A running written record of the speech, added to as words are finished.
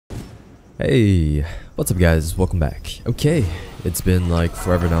Hey, what's up guys? Welcome back. Okay, it's been like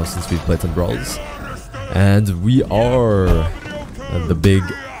forever now since we've played some Brawls. And we are the big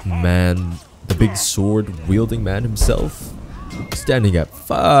man, the big sword wielding man himself. Standing at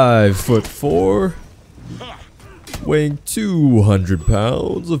 5'4", weighing 200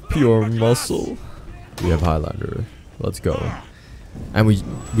 pounds of pure muscle. We have Highlander. Let's go. And we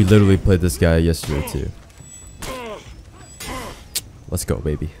literally played this guy yesterday too. Let's go,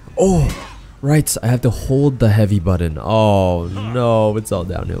 baby. Oh, right. I have to hold the heavy button. Oh, no. It's all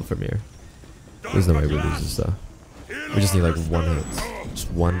downhill from here. There's no way we lose this, though. We just need, like, one hit.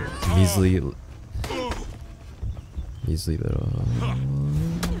 Just one measly little...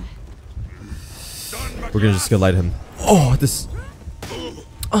 We're gonna just go light him. Oh, this...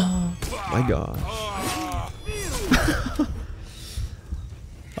 Oh, my gosh.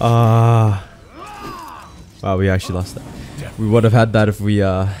 Wow, we actually lost that. We would have had that if we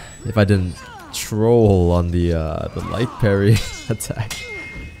if I didn't troll on the light parry attack.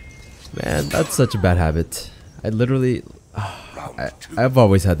 Man, that's such a bad habit. I literally I've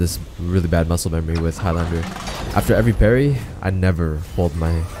always had this really bad muscle memory with Highlander. After every parry, I never hold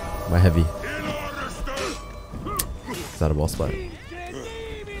my heavy. Is that a ball spot?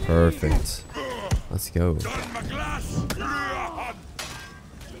 Perfect. Let's go.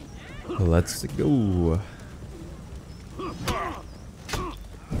 Let's go.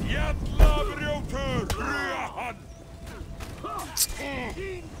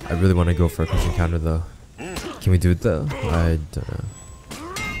 I really want to go for a crushing counter though. Can we do it though? I don't know.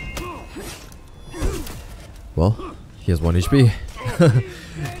 Well, he has 1 HP.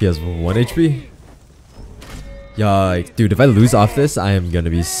 He has 1 HP. Yikes. Dude, if I lose off this, I am gonna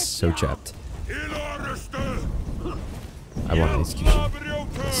be so trapped. I want execution.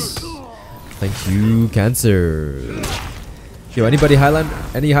 Yes. Thank you, Cancer. Yo, anybody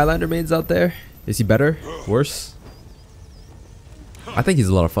any Highlander mains out there? Is he better? Worse? I think he's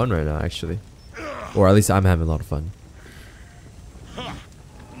a lot of fun right now, actually. Or at least I'm having a lot of fun.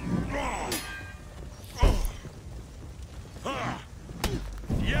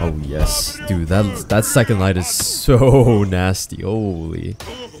 Oh yes, dude, that second light is so nasty. Holy,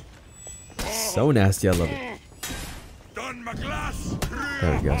 so nasty. I love it.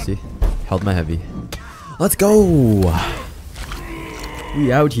 There we go. See, held my heavy. Let's go.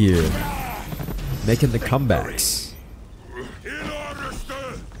 We out here making the comebacks.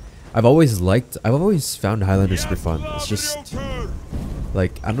 I've always found Highlander super fun. It's just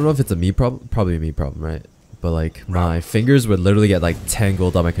like, I don't know if it's a me problem, probably a me problem, right? But like my fingers would literally get like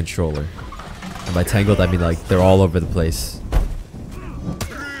tangled on my controller. And by tangled I mean like they're all over the place.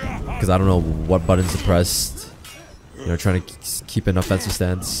 Because I don't know what buttons to press. You know, trying to keep an offensive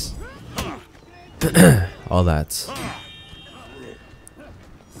stance. All that.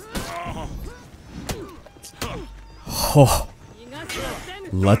 Oh,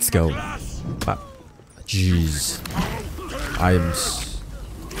 let's go. Jeez,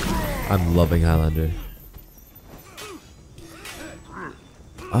 I'm loving Highlander.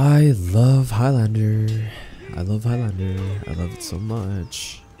 I love Highlander. I love Highlander. I love it so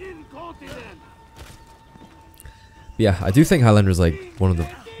much. Yeah, I do think Highlander is like one of the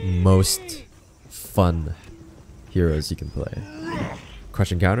most fun heroes you can play.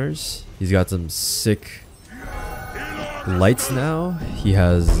 Crushing counters. He's got some sick lights now. He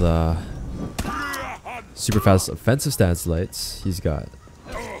has super fast offensive stance lights. He's got...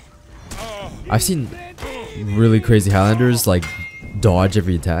 I've seen really crazy Highlanders like dodge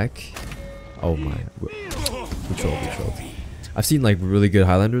every attack. Oh my. We trolled. I've seen like really good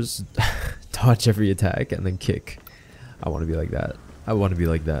Highlanders dodge every attack and then kick. I want to be like that. I want to be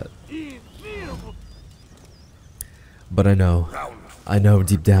like that. But I know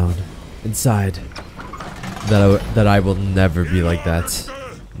deep down, inside, that I will never be like that.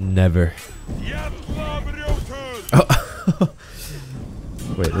 Never. Oh.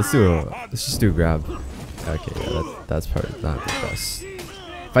 Wait, let's just do a grab. Okay, yeah, that's probably not the best.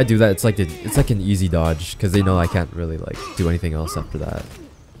 If I do that, it's like an easy dodge because they know I can't really like do anything else after that.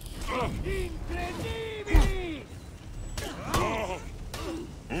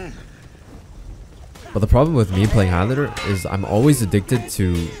 But the problem with me playing Highlander is I'm always addicted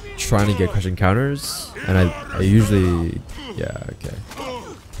to trying to get crushing counters, and I usually, yeah, okay.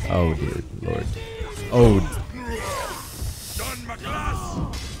 Oh dear lord. Oh.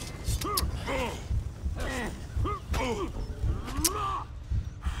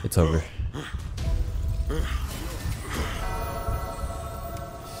 It's over.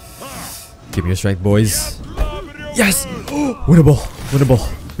 Give me your strength, boys. Yes! Winnable.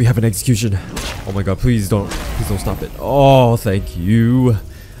 We have an execution. Oh my god, please don't stop it. Oh, thank you.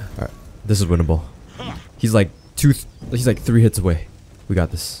 Alright. This is winnable. He's like he's like 3 hits away. We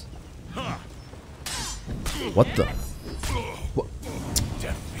got this. What the? What?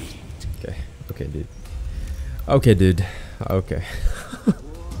 Okay. Okay, dude. Okay, dude. Okay.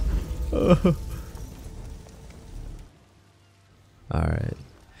 Alright.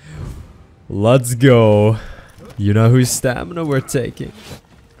 Let's go. You know whose stamina we're taking.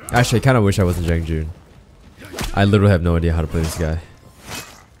 Actually, I kind of wish I wasn't Zhang Jun. I literally have no idea how to play this guy.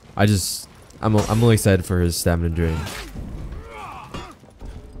 I'm only excited for his stamina drain.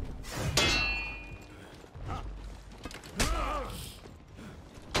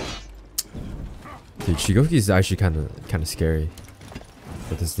 Dude, Shugoki is actually kind of scary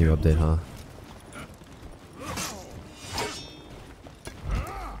with this new update, huh?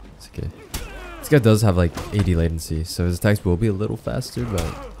 It's okay. This guy does have like 80 latency, so his attacks will be a little faster, but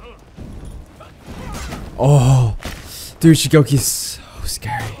oh, dude, Shugoki is so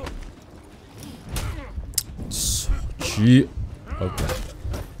scary. So gee. Okay,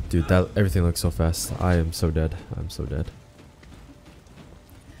 dude, that everything looks so fast. I am so dead. I'm so dead.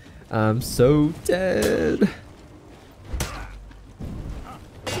 I'm so dead.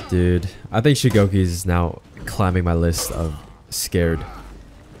 Dude, I think Shugoki is now climbing my list of scared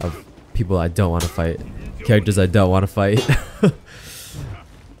of people I don't want to fight. Characters I don't want to fight.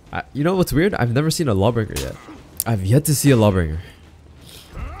 You know what's weird? I've never seen a Lawbringer yet. I've yet to see a Lawbringer.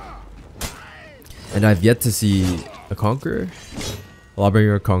 And I've yet to see a Conqueror.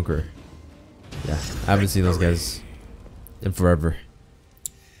 Lawbringer or Conqueror. Yeah, I haven't seen those guys in forever.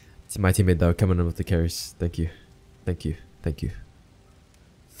 See my teammate though, coming in with the carries. Thank you. Thank you. Thank you.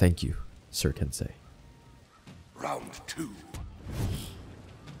 Thank you, Sir Kensei. Round 2.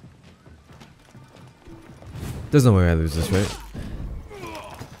 There's no way I lose this, right?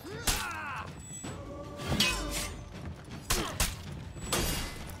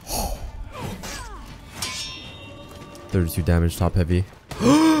 $32 damage, top heavy.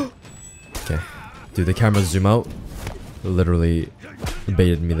 Okay. Dude, the camera zoom out literally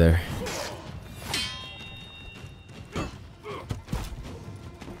baited me there.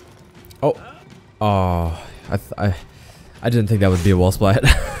 Oh. Oh. I didn't think that would be a wall splat.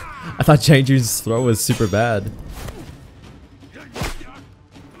 I thought Zhang Jun's throw was super bad.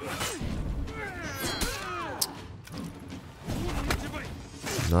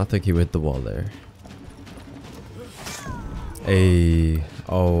 Not think he would hit the wall there. Hey,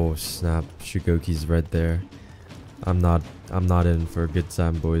 oh snap! Shugoki's right there. I'm not in for a good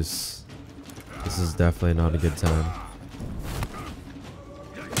time, boys. This is definitely not a good time.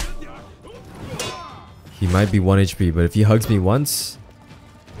 He might be 1 HP, but if he hugs me once,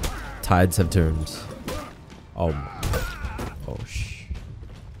 tides have turned. Oh, oh sh.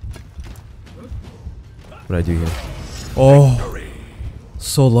 What'd I do here? Oh,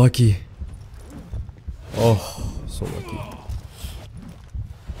 so lucky. Oh, so lucky.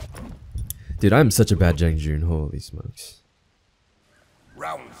 Dude, I'm such a bad Zhang Jun. Holy smokes.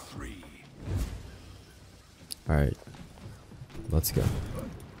 Round 3. Alright. Let's go.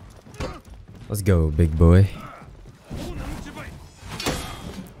 Let's go, big boy.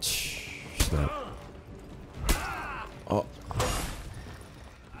 Snap. Oh.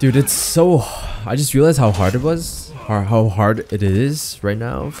 Dude, it's so... I just realized how hard it was. How hard it is right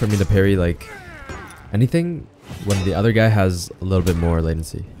now for me to parry, like, anything when the other guy has a little bit more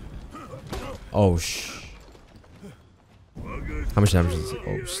latency. Oh sh. How much damage is it?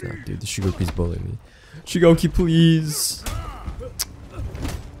 Oh snap, dude. The Shugoki's bullying me. Shugoki, please.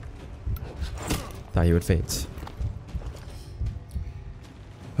 Thought he would faint.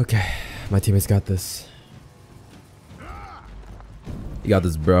 Okay, my teammates got this. You got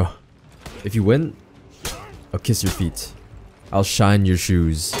this, bro. If you win, I'll kiss your feet. I'll shine your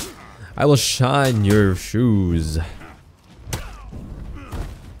shoes. I will shine your shoes.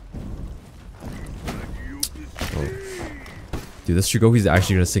 Dude, this Shugoki's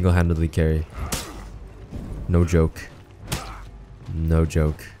actually gonna single-handedly carry. No joke. No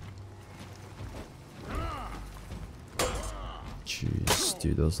joke. Jeez,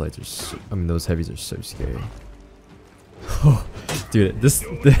 dude, those lights are so, those heavies are so scary. Oh, dude,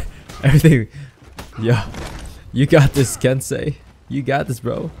 everything. Yeah, you got this, Kensei. You got this,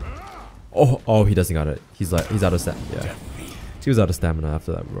 bro. Oh, he doesn't got it. He's out of stamina. Yeah, he was out of stamina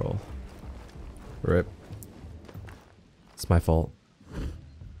after that roll. Rip. It's my fault.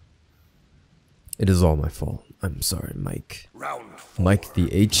 It is all my fault. I'm sorry, Mike. Mike the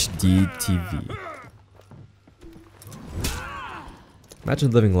HD TV. Imagine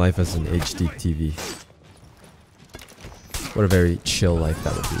living life as an HD TV. What a very chill life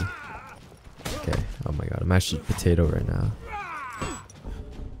that would be. Okay. Oh my god, I'm actually potato right now.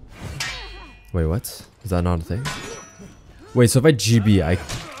 Wait, what? Is that not a thing? Wait, so if I GB, I...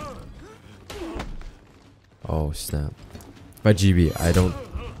 Oh, snap. If I GB, I don't...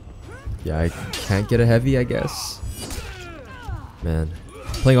 Yeah, I can't get a heavy, I guess. Man.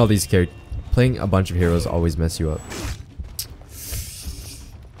 Playing all these characters... Playing a bunch of heroes always mess you up.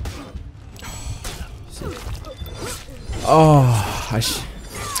 Oh, I'm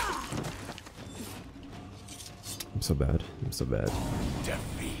so bad. I'm so bad.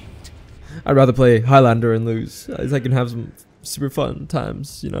 I'd rather play Highlander and lose, as I can have some super fun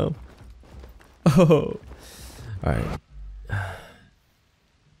times, you know. Oh, all right.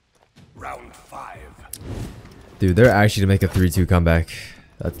 Round 5. Dude, they're actually to make a 3-2 comeback.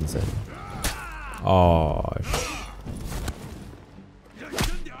 That's insane. Oh.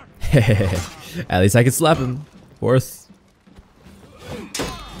 At least I can slap him. Worth.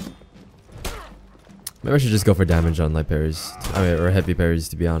 Maybe I should just go for damage on light parries. I mean, or heavy parries,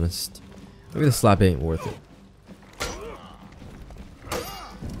 to be honest. Maybe the slap ain't worth it.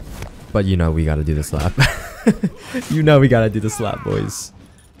 But you know we gotta do the slap. You know we gotta do the slap, boys.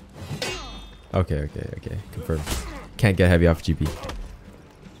 Okay. Confirmed. Can't get heavy off GP.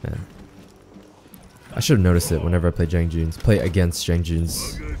 Man. I should have noticed it whenever I play Jang Junes. Play against Jang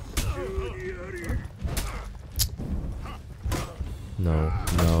Junes.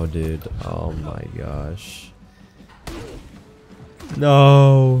 No, dude. Oh my gosh.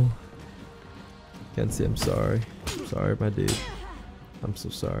 No. Kensei, I'm sorry. I'm sorry, my dude. I'm so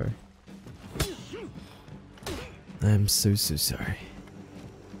sorry. I'm so sorry.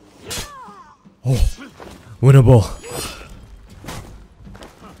 Oh, winnable.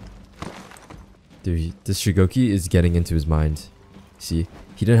 Dude, this Shugoki is getting into his mind. See,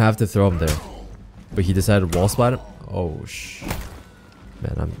 he didn't have to throw him there, but he decided to wall splat him. Oh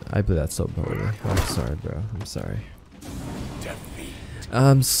man, I blew that so poorly. I'm sorry, bro. I'm sorry.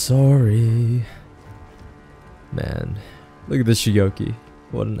 I'm sorry. Man, look at this Shugoki.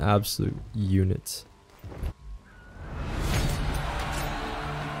 What an absolute unit.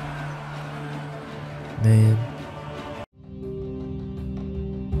 Man.